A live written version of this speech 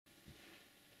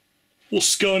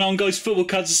What's going on, guys? Football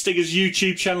Cards and Stickers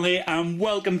YouTube channel here, and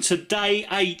welcome to day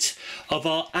 8 of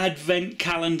our advent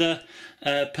calendar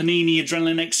Panini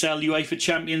Adrenaline XL UEFA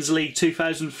Champions League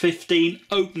 2015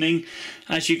 opening.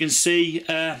 As you can see,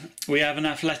 we have an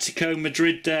Atletico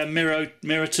Madrid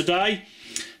mirror today.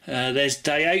 There's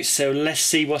day 8, so let's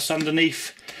see what's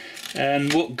underneath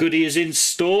and what goodie is in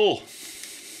store.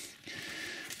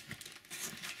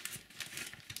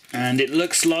 And it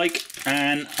looks like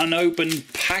an unopened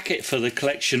packet for the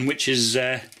collection, which is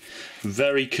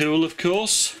very cool, of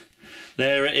course.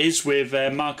 There it is with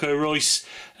Marco Reus,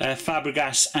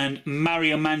 Fabregas and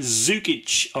Mario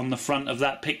Mandzukic on the front of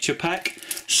that picture pack.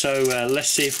 So let's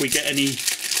see if we get any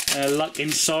luck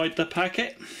inside the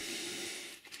packet.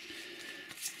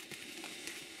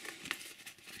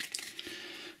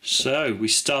 So we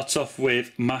start off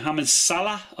with Mohamed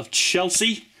Salah of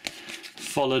Chelsea,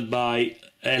 followed by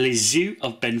Eliseu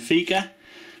of Benfica,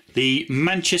 the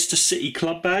Manchester City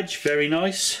club badge, very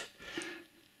nice.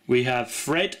 We have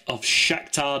Fred of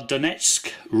Shakhtar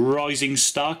Donetsk, Rising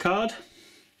Star card.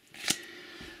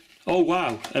 Oh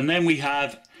wow, and then we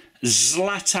have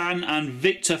Zlatan and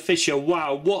Victor Fischer.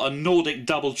 Wow, what a Nordic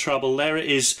double trouble. There it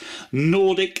is,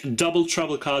 Nordic double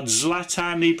trouble card.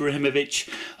 Zlatan Ibrahimovic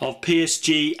of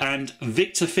PSG and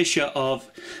Victor Fischer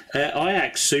of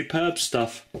Ajax. Superb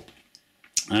stuff.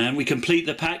 And we complete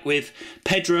the pack with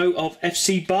Pedro of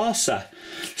FC Barca.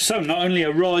 So not only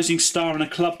a rising star and a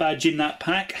club badge in that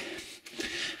pack,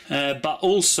 but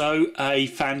also a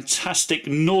fantastic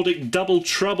Nordic double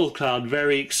trouble card,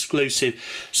 very exclusive.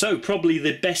 So probably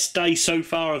the best day so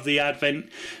far of the Advent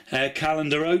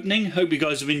calendar opening. Hope you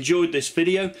guys have enjoyed this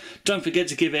video. Don't forget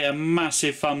to give it a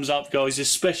massive thumbs up, guys,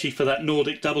 especially for that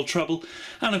Nordic double trouble.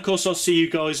 And of course I'll see you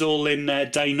guys all in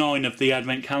day 9 of the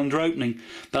Advent calendar opening.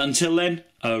 But until then,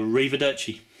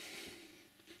 arrivederci.